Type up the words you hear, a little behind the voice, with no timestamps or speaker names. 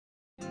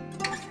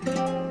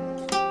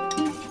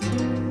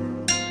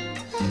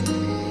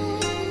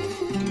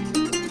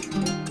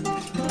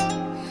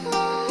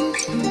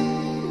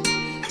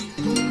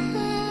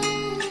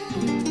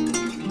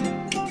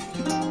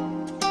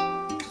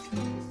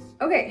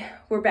right,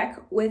 we're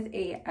back with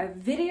a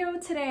video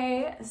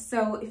today.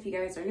 So if you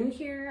guys are new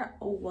here,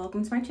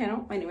 welcome to my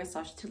channel. My name is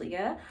Sasha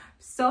Talia.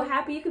 So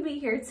happy you could be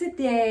here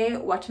today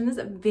watching this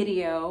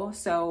video.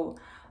 So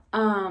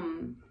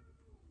I'm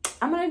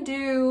gonna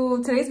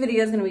do, today's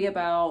video is gonna be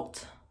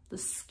about the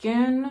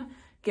skin,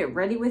 get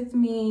ready with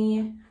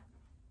me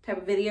type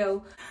of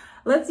video.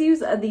 Let's use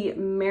the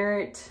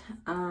Merit,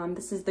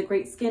 this is the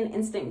Great Skin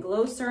Instant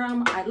Glow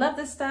Serum. I love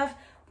this stuff,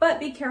 but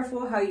be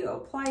careful how you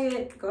apply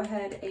it. Go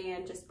ahead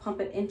and just pump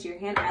it into your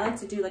hand. I like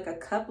to do like a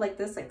cup like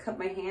this, like cup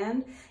my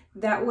hand.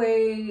 That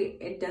way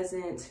it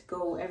doesn't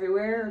go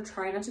everywhere, or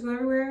try not to go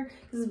everywhere.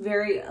 This is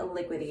very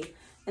liquidy.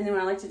 And then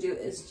what I like to do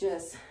is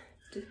just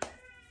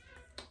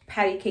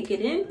patty cake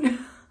it in.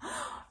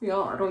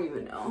 Y'all, I don't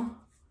even know.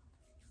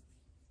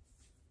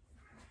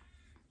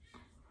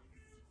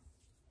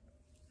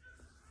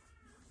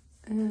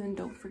 And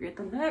don't forget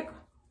the neck.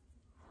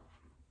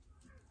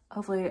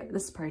 Hopefully,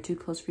 this is probably too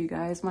close for you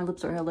guys. My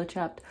lips are hella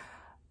chapped.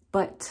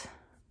 But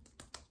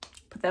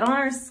put that on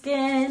our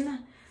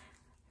skin.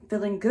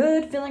 Feeling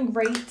good, feeling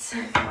great.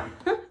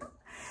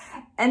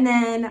 And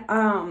then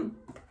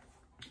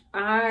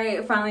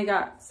I finally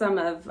got some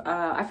of,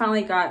 I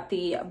finally got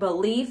the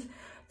Belief,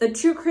 the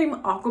True Cream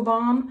Aqua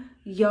Bomb.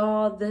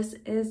 Y'all, this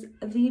is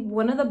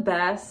one of the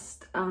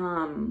best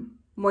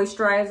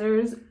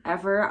moisturizers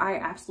ever. I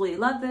absolutely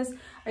love this.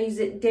 I use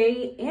it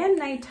day and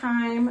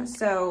nighttime,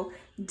 so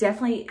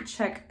definitely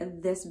check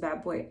this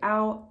bad boy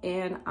out.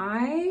 And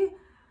I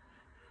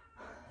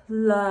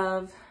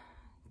love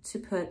to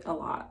put a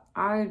lot.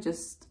 I don't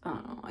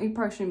know, you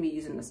probably shouldn't be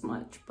using this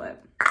much,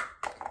 but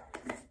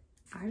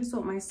I just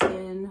want my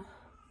skin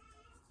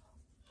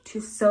to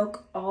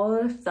soak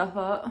all the stuff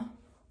up.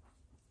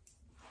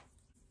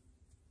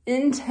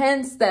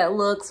 Intense that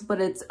looks, but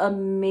it's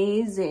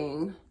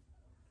amazing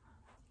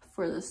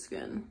for the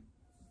skin.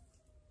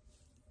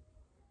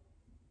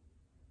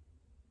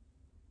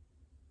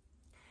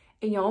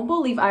 And y'all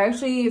believe, I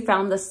actually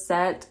found the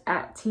set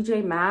at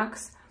TJ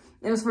Maxx.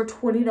 It was for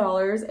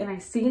 $20, and I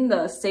seen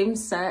the same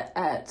set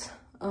at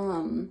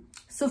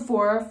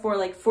Sephora for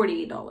like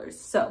 $48.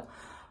 So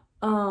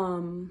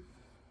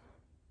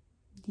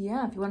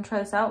yeah, if you want to try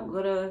this out,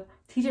 go to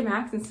TJ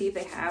Maxx and see if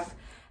they have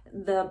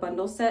the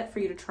bundle set for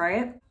you to try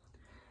it.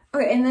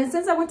 Okay, and then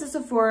since I went to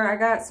Sephora, I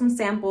got some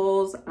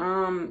samples.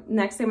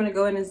 Next thing I'm gonna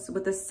go in is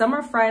with the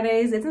Summer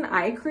Fridays. It's an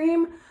eye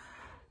cream.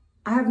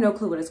 I have no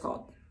clue what it's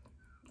called.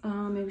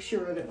 Maybe she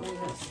wrote it on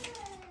this.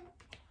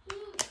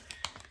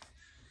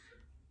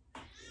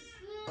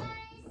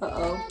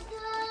 Uh-oh.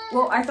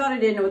 Well, I thought I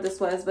didn't know what this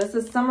was, but it's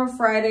the Summer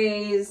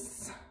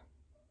Fridays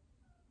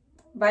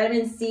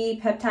Vitamin C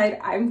Peptide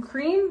Eye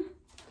Cream.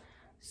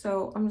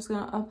 So I'm just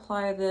gonna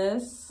apply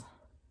this.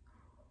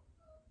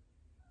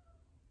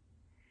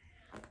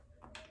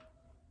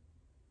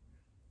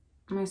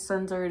 My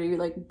son's already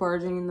like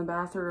barging in the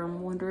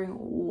bathroom, wondering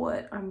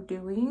what I'm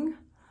doing.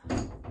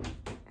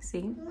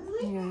 See,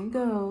 here he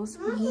goes.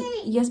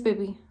 Yes,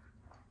 baby.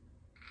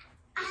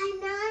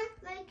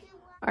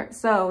 All right,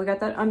 so we got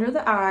that under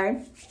the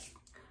eye.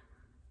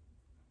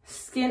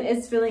 Skin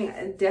is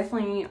feeling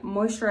definitely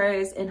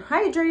moisturized and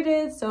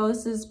hydrated, so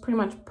this is pretty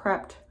much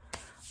prepped.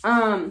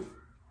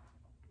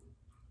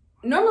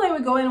 Normally I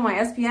would go in my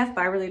SPF,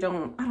 but I really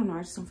don't. I don't know.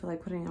 I just don't feel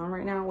like putting it on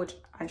right now, which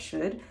I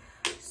should.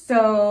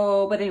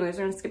 So, but anyways,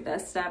 we're gonna skip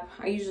that step.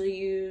 I usually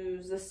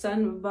use the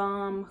Sun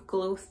Bomb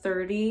Glow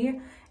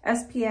 30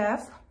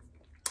 SPF.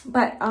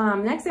 But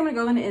next thing I'm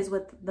gonna go in is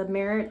with the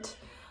Merit,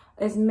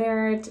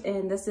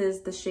 and this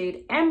is the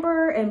shade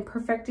Amber and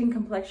Perfecting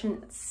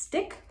Complexion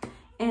Stick.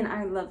 And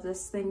I love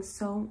this thing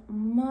so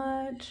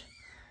much.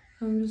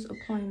 I'm just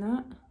applying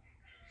that.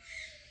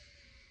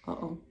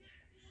 Uh-oh.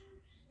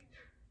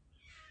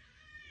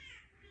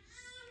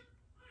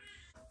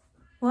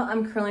 Well,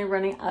 I'm currently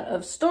running out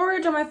of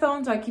storage on my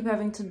phone, so I keep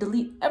having to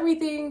delete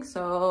everything.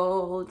 So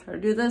I'll try to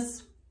do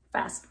this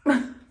fast.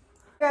 I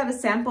got a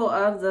sample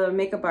of the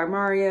Makeup by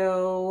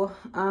Mario,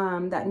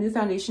 that new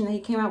foundation that he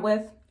came out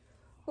with.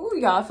 Oh,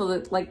 y'all, I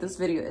feel like this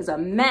video is a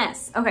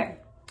mess. Okay,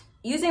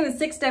 using the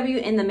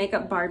 6W in the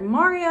Makeup by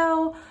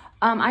Mario.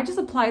 I just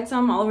applied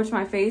some all over to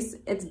my face.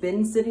 It's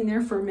been sitting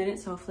there for a minute,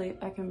 so hopefully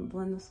I can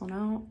blend this one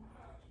out,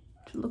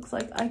 which looks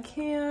like I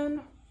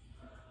can.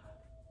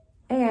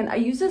 And I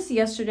used this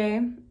yesterday,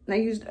 and I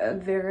used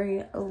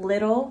very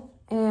little,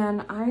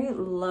 and I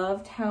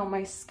loved how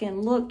my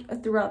skin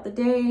looked throughout the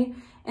day.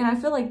 And I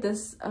feel like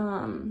this,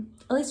 at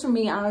least for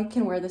me, I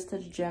can wear this to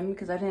the gym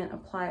because I didn't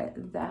apply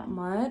it that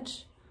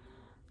much.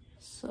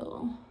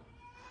 So,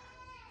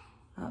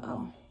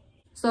 uh-oh.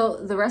 So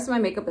the rest of my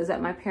makeup is at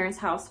my parents'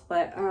 house,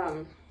 but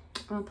I'm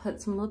gonna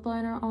put some lip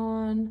liner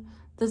on.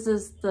 This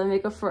is the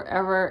Makeup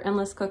Forever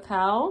Endless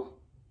Cacao.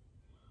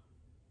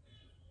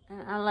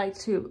 And I like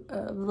to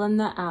blend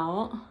that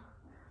out.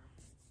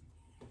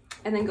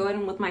 And then go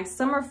in with my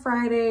Summer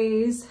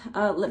Fridays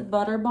Lip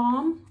Butter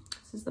Balm.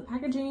 This is the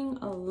packaging.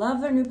 I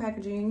love their new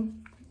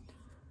packaging.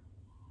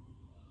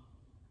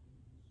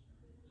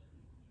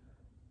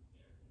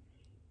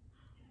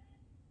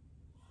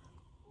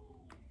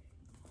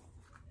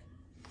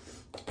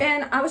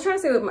 And I was trying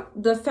to say with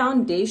the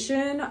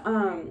foundation,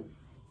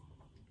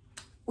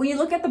 when you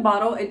look at the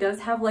bottle, it does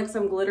have like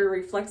some glitter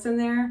reflex in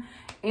there.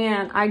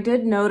 And I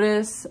did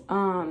notice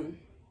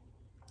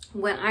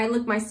when I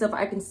look myself,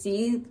 I can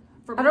see,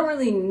 I don't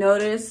really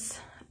notice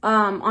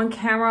on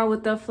camera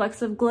with the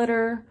flecks of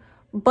glitter,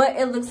 but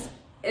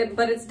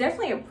but it's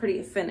definitely a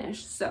pretty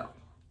finish. So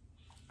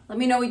let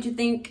me know what you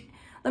think.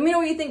 Let me know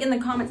what you think in the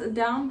comments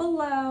down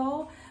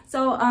below.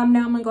 So now I'm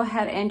gonna go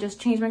ahead and just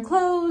change my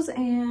clothes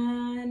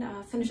and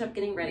finish up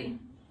getting ready.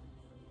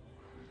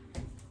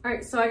 All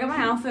right, so I got my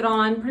outfit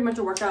on, pretty much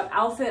a workout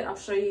outfit. I'll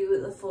show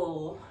you the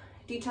full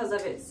details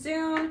of it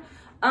soon.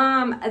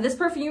 This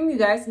perfume, you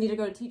guys need to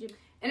go to TJ,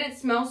 and it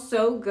smells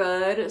so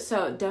good.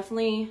 So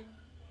definitely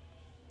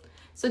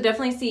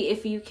see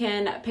if you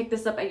can pick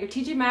this up at your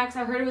TJ Maxx.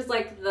 I heard it was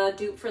like the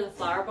dupe for the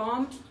Flower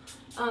Bomb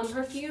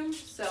perfume.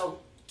 So,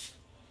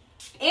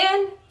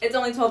 and it's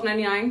only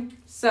 $12.99.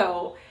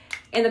 So,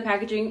 and the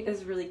packaging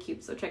is really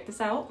cute. So check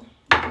this out.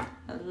 I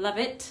love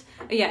it.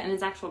 Yeah, and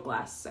it's actual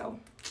glass. So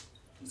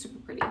super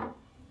pretty.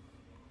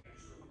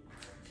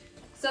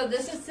 So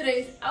this is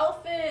today's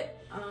outfit.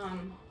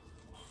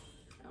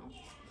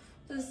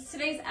 This is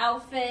today's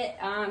outfit.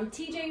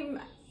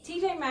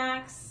 TJ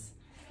Maxx,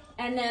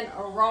 and then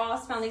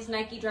Ross. Found these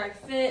Nike Dry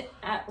Fit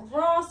at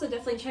Ross. So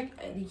definitely check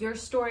your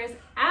stores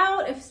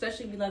out,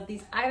 especially if you love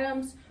these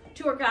items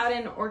to work out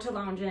in or to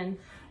lounge in.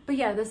 But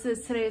yeah, this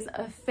is today's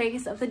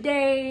face of the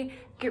day.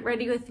 Get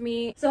ready with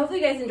me. So hopefully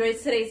you guys enjoyed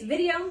today's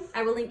video.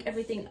 I will link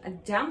everything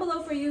down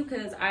below for you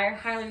because I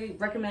highly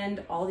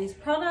recommend all these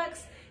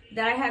products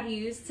that I have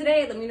used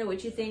today. Let me know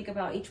what you think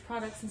about each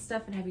product and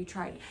stuff, and have you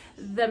tried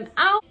them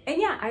out.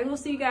 And yeah, I will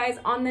see you guys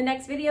on the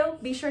next video.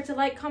 Be sure to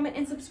like, comment,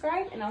 and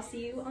subscribe, and I'll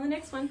see you on the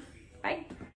next one. Bye.